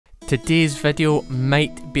Today's video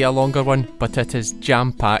might be a longer one, but it is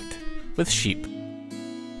jam-packed with sheep.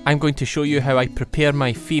 I'm going to show you how I prepare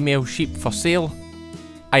my female sheep for sale.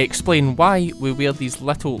 I explain why we wear these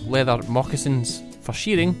little leather moccasins for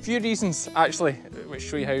shearing. A few reasons actually, which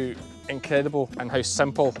show you how incredible and how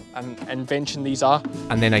simple an invention these are.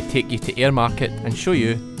 And then I take you to Ayr Market and show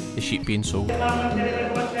you the sheep being sold.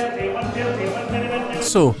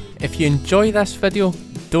 So, if you enjoy this video,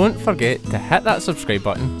 don't forget to hit that subscribe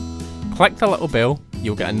button, click the little bell,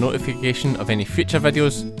 you'll get a notification of any future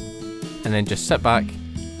videos, and then just sit back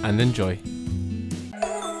and enjoy.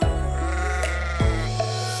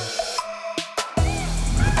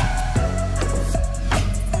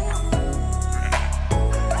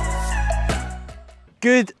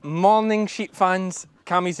 Good morning sheep fans,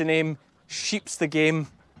 Cammie's the name, sheep's the game.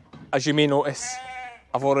 As you may notice,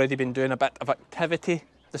 I've already been doing a bit of activity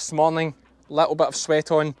this morning, little bit of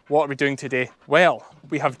sweat on. What are we doing today? Well,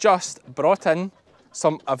 we have just brought in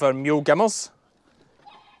some of our mule gimmers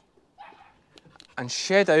and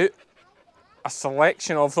shed out a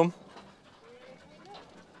selection of them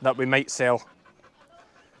that we might sell.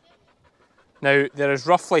 Now, there is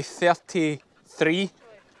roughly 33,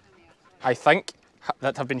 I think,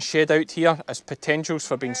 that have been shed out here as potentials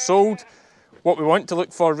for being sold. What we want to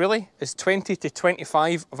look for really is 20 to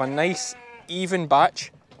 25 of a nice even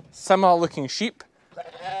batch, similar looking sheep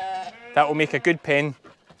that will make a good pen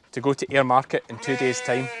to go to Ayr Market in 2 days'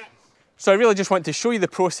 time. So I really just want to show you the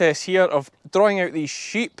process here of drawing out these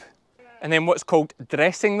sheep and then what's called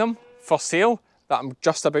dressing them for sale that I'm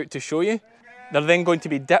just about to show you. They're then going to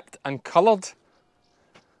be dipped and coloured.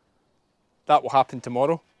 That will happen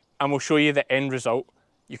tomorrow, and we'll show you the end result.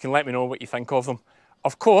 You can let me know what you think of them.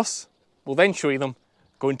 Of course, we'll then show you them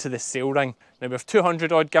going to the sale ring. Now we have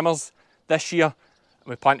 200 odd gimmers this year, and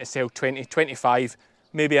we plan to sell 20, 25,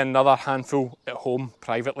 maybe another handful at home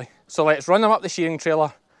privately. So let's run them up the shearing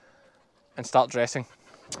trailer and start dressing.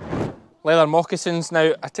 Leather moccasins.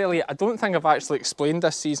 Now, I tell you, I don't think I've actually explained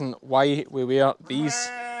this season why we wear these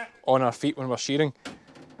on our feet when we're shearing.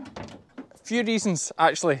 A few reasons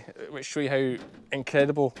actually, which show you how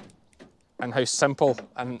incredible and how simple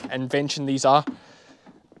an invention these are.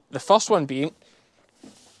 The first one being,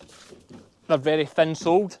 they're very thin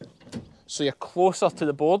soled, so you're closer to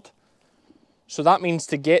the board. So that means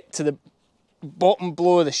to get to the bottom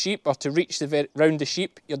blow of the sheep, or to reach round the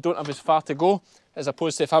sheep, you don't have as far to go, as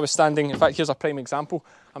opposed to if I was standing. In fact, here's a prime example.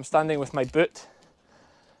 I'm standing with my boot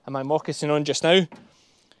and my moccasin on just now.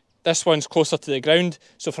 This one's closer to the ground,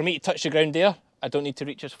 so for me to touch the ground there, I don't need to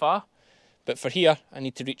reach as far. But for here, I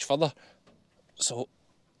need to reach further. So,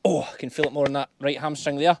 oh, I can feel it more on that right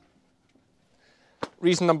hamstring there.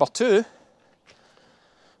 Reason number two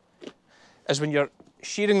is when you're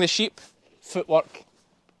shearing the sheep, footwork.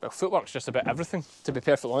 Well, footwork's just about everything, to be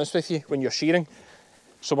perfectly honest with you, when you're shearing.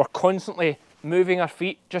 So we're constantly moving our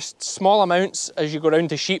feet, just small amounts as you go around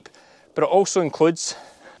the sheep, but it also includes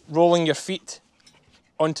rolling your feet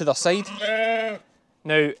onto the side.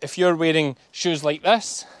 Now, if you're wearing shoes like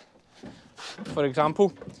this, for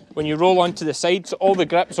example, when you roll onto the side, so all the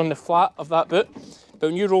grip's on the flat of that boot, but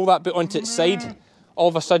when you roll that boot onto its side, all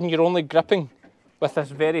of a sudden you're only gripping with this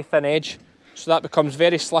very thin edge, so that becomes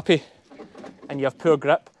very slippy and you have poor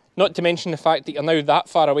grip. Not to mention the fact that you're now that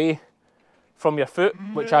far away from your foot,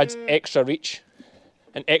 which adds extra reach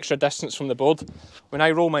and extra distance from the board. When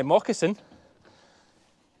I roll my moccasin,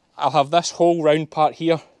 I'll have this whole round part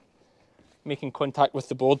here making contact with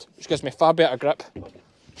the board, which gives me far better grip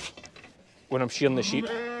when I'm shearing the sheep.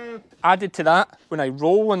 Added to that, when I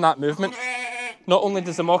roll in that movement, not only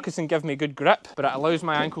does the moccasin give me good grip, but it allows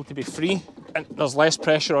my ankle to be free, and there's less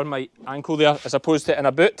pressure on my ankle there, as opposed to in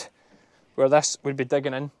a boot, where this would be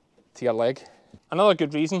digging in to your leg. Another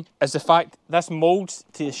good reason is the fact this moulds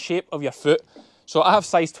to the shape of your foot. So I have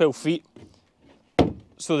size 12 feet,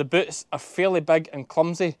 so the boots are fairly big and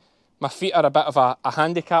clumsy. My feet are a bit of a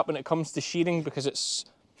handicap when it comes to shearing, because it's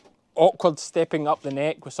awkward stepping up the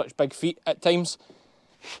neck with such big feet at times.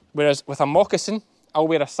 Whereas with a moccasin, I'll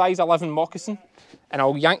wear a size 11 moccasin and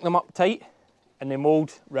I'll yank them up tight and they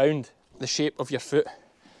mould round the shape of your foot.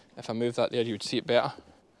 If I move that there, you would see it better.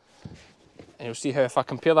 And you'll see how if I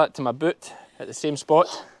compare that to my boot at the same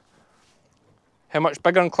spot, how much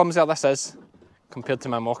bigger and clumsier this is compared to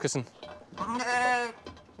my moccasin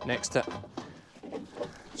next to it.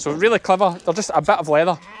 So really clever. They're just a bit of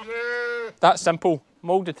leather. That simple,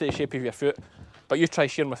 moulded to the shape of your foot, but you try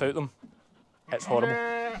shearing without them, it's horrible.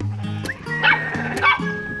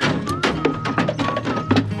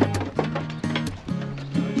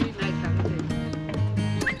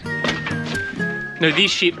 Now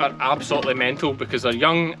these sheep are absolutely mental because they're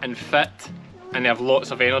young and fit and they have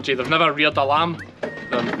lots of energy. They've never reared a lamb,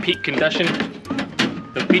 they're in peak condition,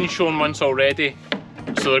 they've been shown once already,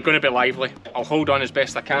 so they're going to be lively. I'll hold on as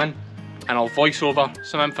best I can and I'll voice over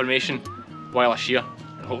some information while I shear,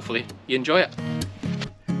 and hopefully you enjoy it.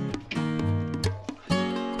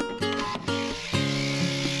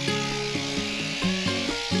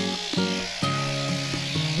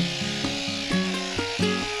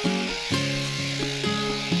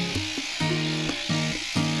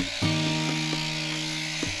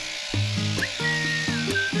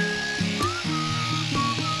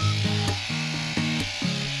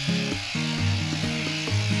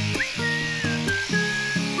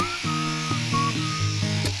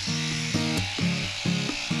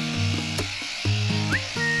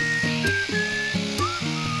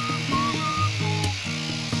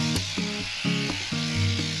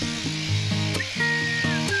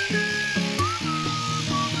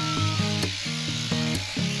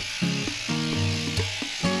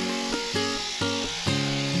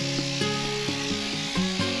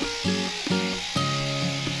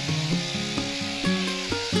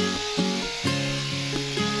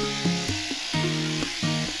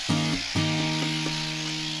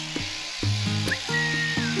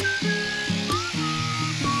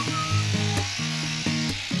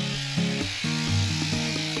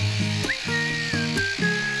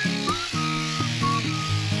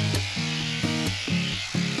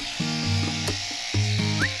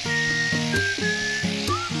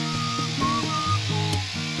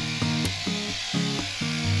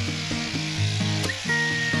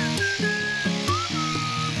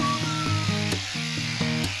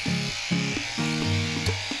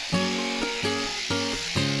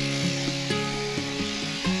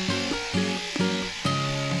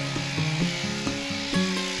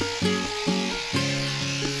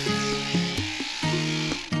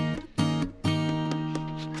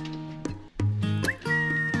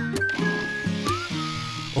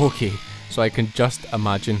 Okay, so I can just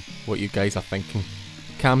imagine what you guys are thinking.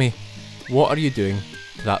 Cammy, what are you doing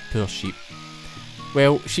to that poor sheep?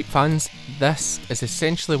 Well, sheep fans, this is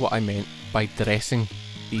essentially what I meant by dressing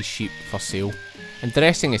these sheep for sale. And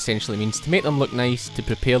dressing essentially means to make them look nice, to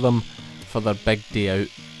prepare them for their big day out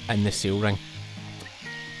in the sale ring.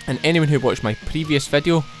 And anyone who watched my previous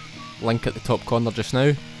video, link at the top corner just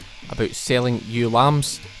now, about selling ewe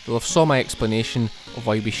lambs, they'll have saw my explanation of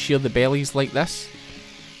why we shear the bellies like this.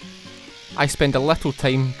 I spend a little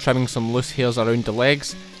time trimming some loose hairs around the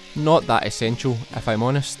legs, not that essential if I'm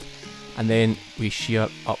honest, and then we shear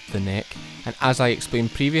up the neck. And as I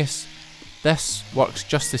explained previous, this works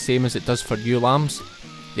just the same as it does for ewe lambs.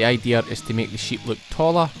 The idea is to make the sheep look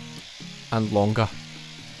taller and longer,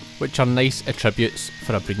 which are nice attributes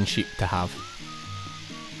for a breeding sheep to have.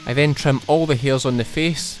 I then trim all the hairs on the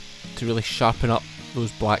face to really sharpen up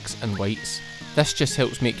those blacks and whites. This just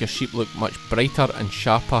helps make your sheep look much brighter and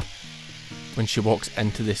sharper when she walks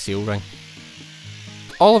into the sale ring.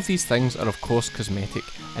 All of these things are of course cosmetic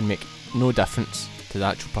and make no difference to the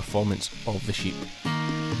actual performance of the sheep.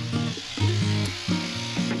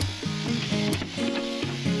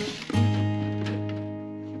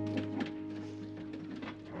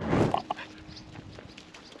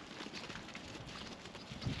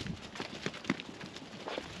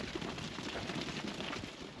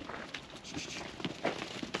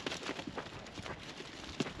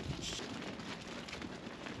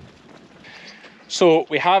 So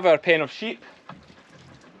we have our pen of sheep.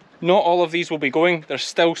 Not all of these will be going, there's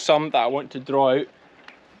still some that I want to draw out.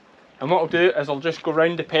 And what I'll do is I'll just go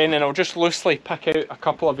round the pen and I'll just loosely pick out a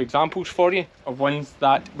couple of examples for you of ones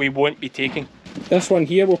that we won't be taking. This one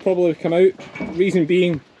here will probably come out, reason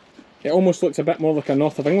being it almost looks a bit more like a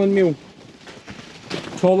North of England mule.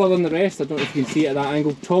 Taller than the rest, I don't know if you can see it at that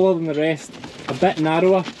angle, taller than the rest, a bit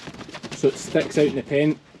narrower, so it sticks out in the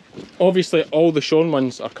pen. Obviously all the shown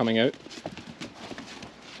ones are coming out.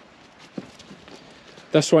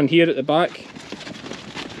 This one here at the back,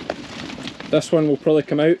 this one will probably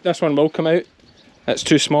come out, this one will come out, it's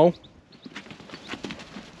too small.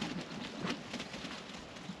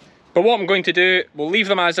 But what I'm going to do, we'll leave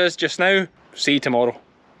them as is just now, see you tomorrow.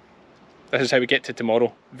 This is how we get to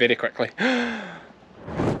tomorrow, very quickly.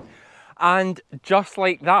 And just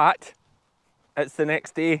like that, it's the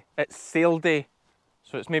next day, it's sale day.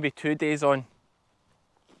 So it's maybe 2 days on.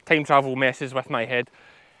 Time travel messes with my head.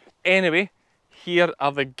 Anyway, here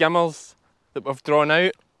are the gimmers that we've drawn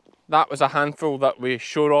out. That was a handful that we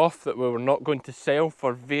showed off that we were not going to sell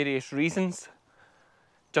for various reasons.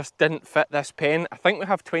 Just didn't fit this pen. I think we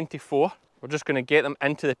have 24. We're just going to get them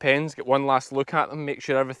into the pens, get one last look at them, make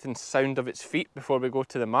sure everything's sound of its feet before we go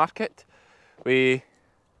to the market. We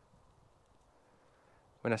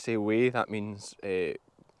When I say way, that means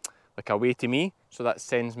like away to me. So that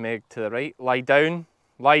sends Meg to the right. Lie down,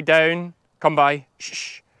 come by,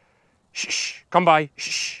 shh, shh, come by,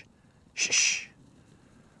 shh, shh.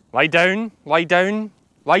 Lie down, lie down,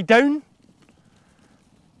 lie down.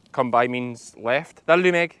 Come by means left. That'll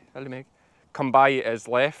do, Meg, that'll do, Meg. Come by is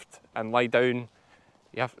left, and lie down,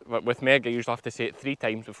 you have, with Meg I usually have to say it 3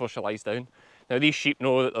 times before she lies down. Now these sheep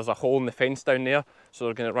know that there's a hole in the fence down there, so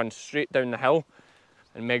they're going to run straight down the hill,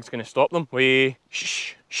 and Meg's going to stop them. Way,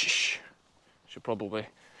 shh, shh. She'll probably...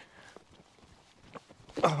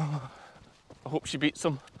 Oh, I hope she beats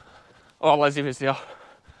them. Oh, Lizzie was there.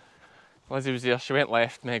 Lizzie was there. She went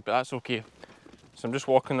left, Meg, but that's okay. So I'm just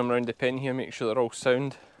walking them around the pen here, make sure they're all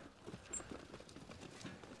sound.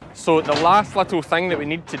 So the last little thing that we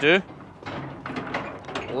need to do,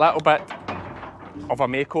 a little bit of a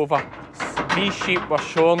makeover. These sheep were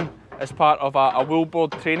shown as part of a wool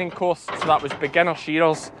board training course, so that was beginner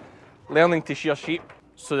shearers learning to shear sheep.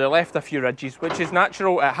 So they left a few ridges, which is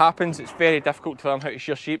natural, it happens, it's very difficult to learn how to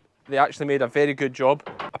shear sheep. They actually made a very good job,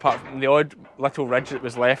 apart from the odd little ridge that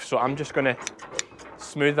was left, so I'm just going to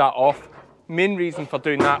smooth that off. Main reason for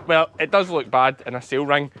doing that, well, it does look bad in a sale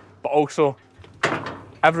ring, but also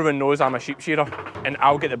everyone knows I'm a sheep shearer, and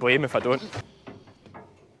I'll get the blame if I don't.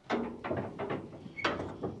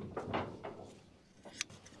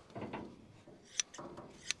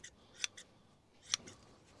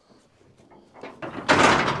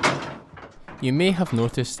 You may have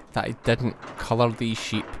noticed that I didn't colour these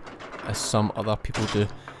sheep as some other people do,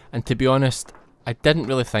 and to be honest, I didn't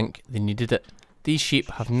really think they needed it. These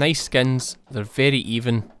sheep have nice skins, they're very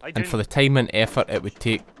even, and for the time and effort it would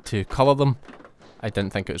take to colour them, I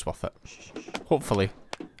didn't think it was worth it. Hopefully,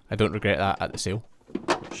 I don't regret that at the sale.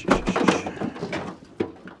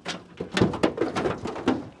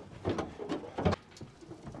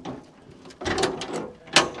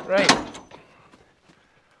 Right,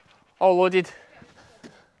 all loaded.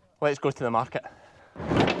 Let's go to the market.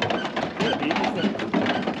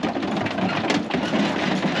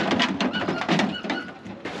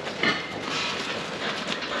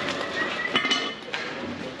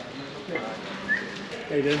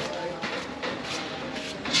 How you doing?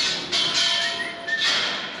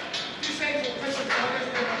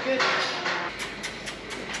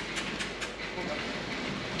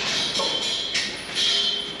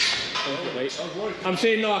 I'm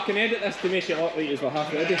saying no, I can edit this to make it look like we're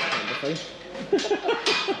half ready. That'll be fine.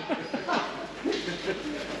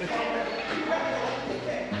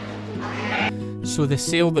 So the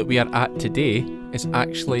sale that we are at today is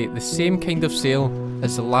actually the same kind of sale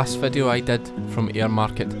as the last video I did from Ayr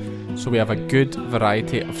Market. So we have a good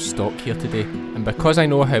variety of stock here today. And because I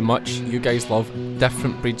know how much you guys love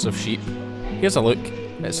different breeds of sheep, here's a look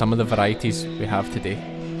at some of the varieties we have today.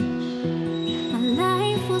 My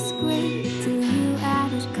life was great till you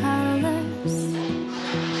added colours.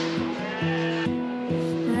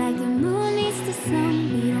 Like the moon needs the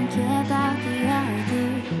sun, we don't care about the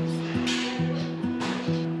others.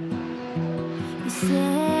 You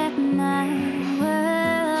set my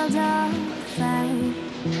world on fire.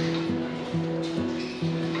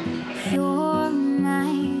 You're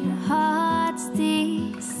my heart's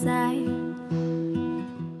desire.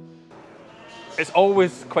 It's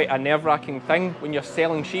always quite a nerve-wracking thing when you're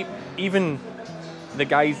selling sheep. Even the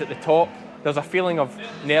guys at the top, there's a feeling of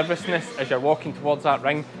nervousness as you're walking towards that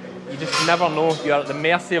ring. You just never know, you're at the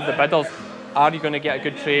mercy of the bidders. Are you going to get a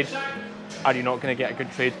good trade? Are you not going to get a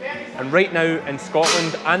good trade? And right now in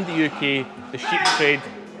Scotland and the UK, the sheep trade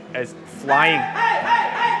is flying.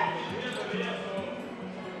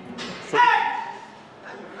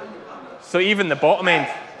 So even the bottom end,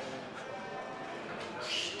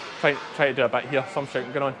 try to do a bit here, some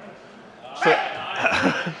shouting going on. So,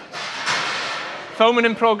 filming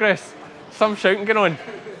in progress, some shouting going on.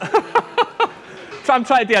 So I'm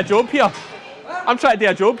trying to do a job here. I'm trying to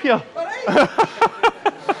do a job here.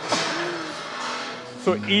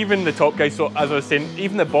 So even the top guys, so as I was saying,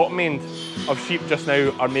 even the bottom end of sheep just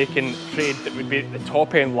now are making trade that would be at the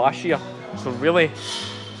top end last year. So really,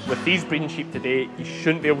 with these breeding sheep today, you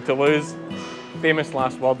shouldn't be able to lose. Famous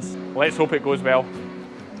last words. Let's hope it goes well.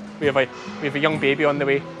 We have a young baby on the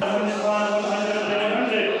way.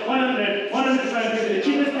 100, 100, the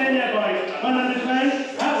cheapest pen there, boys. 100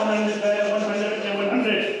 pen, 100 pen,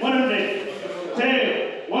 100, 100,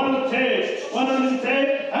 2, 1, 2,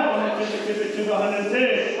 102,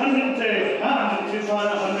 150, 102,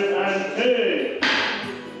 102, 102.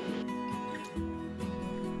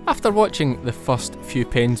 After watching the first few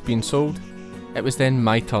pens being sold, it was then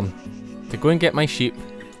my turn to go and get my sheep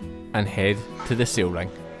and head to the sale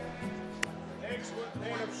ring.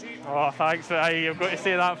 Oh, Oh, thanks. You've got to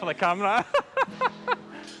say that for the camera.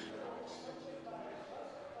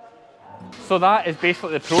 So that is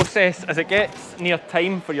basically the process. As it gets near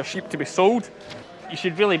time for your sheep to be sold, you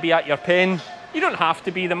should really be at your pen. You don't have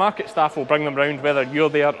to be. The market staff will bring them round whether you're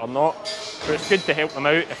there or not. But it's good to help them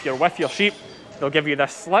out. If you're with your sheep, they'll give you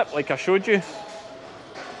this slip like I showed you,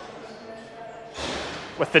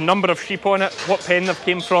 with the number of sheep on it, what pen they've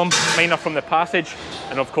came from. Mine are from the Passage,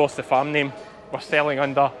 and of course the farm name. We're selling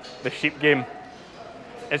under the Sheep Game.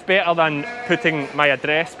 It's better than putting my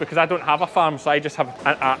address, because I don't have a farm, so I just have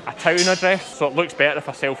a town address. So it looks better if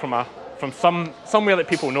I sell from somewhere that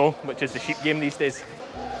people know, which is the Sheep Game these days.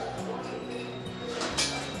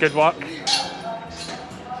 Good work.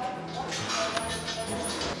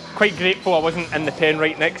 Quite grateful I wasn't in the pen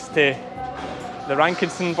right next to the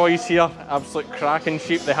Rankinson boys here. Absolute cracking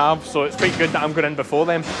sheep they have, so it's quite good that I'm going in before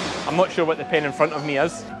them. I'm not sure what the pen in front of me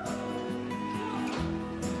is.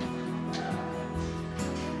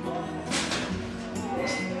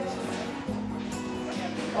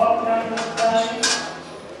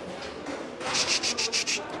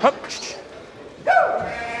 Hup.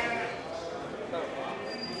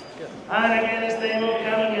 And again, as they will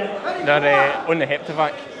come again. They're on the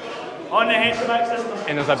Heptivac. On the Heptivac system.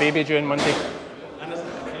 And there's a baby due on Monday. And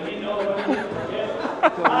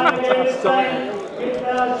again, this time,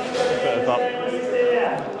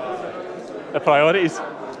 The priorities.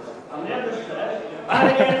 and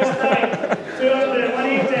again, this time, 200,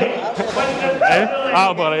 180, 150.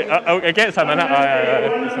 Ah, but it gets a minute.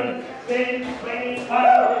 10, 20,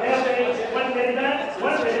 30, 130 minutes,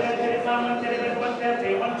 130 minutes, 130,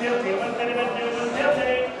 130, 130,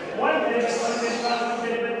 130, 130,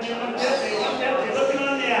 130, 130, looking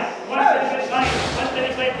on there, 135,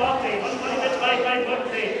 135, 40, 145,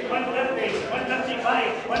 540, 150,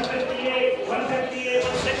 155, 158, 158,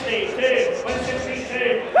 162,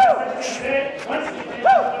 162, 162, 162,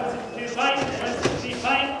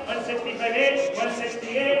 165, 165, 168,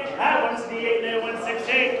 168 now,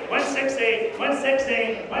 168, 160,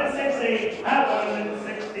 160, 160,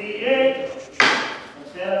 168.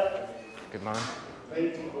 Good man.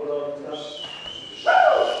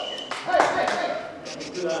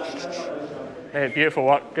 Hey, beautiful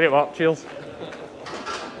work. Great work. Cheers.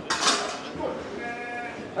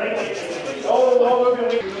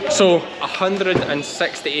 So,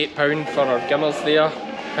 £168 for our gimmers there.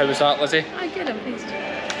 How was that, Lizzie? I good, I'm pleased.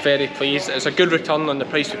 Very pleased. It's a good return on the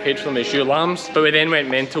price we paid for them as ewe lambs, but we then went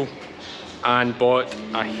mental and bought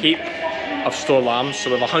a heap of store lambs. So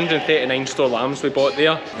we have 139 store lambs we bought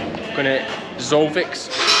there. We're going to Zolvix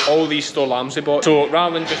all these store lambs we bought. So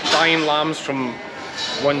rather than just buying lambs from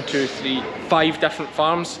 1, 2, 3, 5 different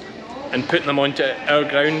farms and putting them onto our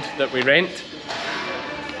ground that we rent,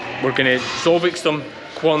 we're going to Zolvix them,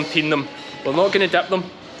 quarantine them. We're not going to dip them.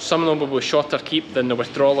 Some of them will be shorter keep than the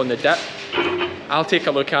withdrawal on the dip. I'll take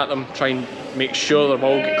a look at them, try and make sure they've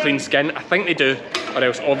all got clean skin. I think they do, or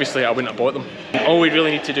else obviously I wouldn't have bought them. All we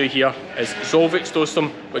really need to do here is Zolvix dose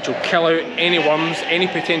them, which will kill out any worms, any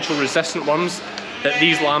potential resistant worms that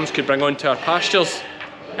these lambs could bring onto our pastures,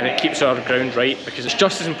 and it keeps our ground right, because it's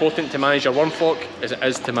just as important to manage your worm flock as it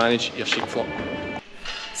is to manage your sheep flock.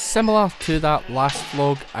 Similar to that last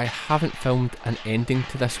vlog, I haven't filmed an ending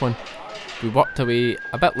to this one. We worked away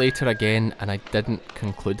a bit later again and I didn't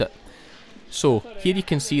conclude it. So here you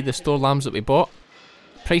can see the store lambs that we bought.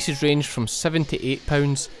 Prices range from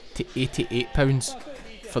 £78 to £88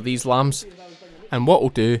 for these lambs. And what we'll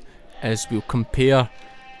do is we'll compare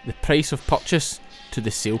the price of purchase to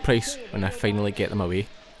the sale price when I finally get them away,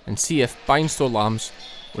 and see if buying store lambs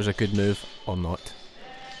was a good move or not.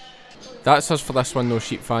 That's us for this one though,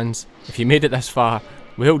 sheep fans. If you made it this far,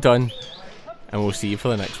 well done, and we'll see you for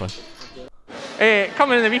the next one.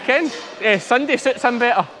 Coming in the weekend, Sunday suits him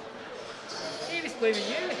better. He was blaming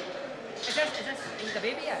you. Is the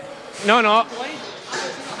baby yet? No. No,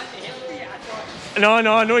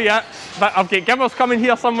 not yet. But I've got gimmers coming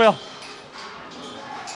here somewhere.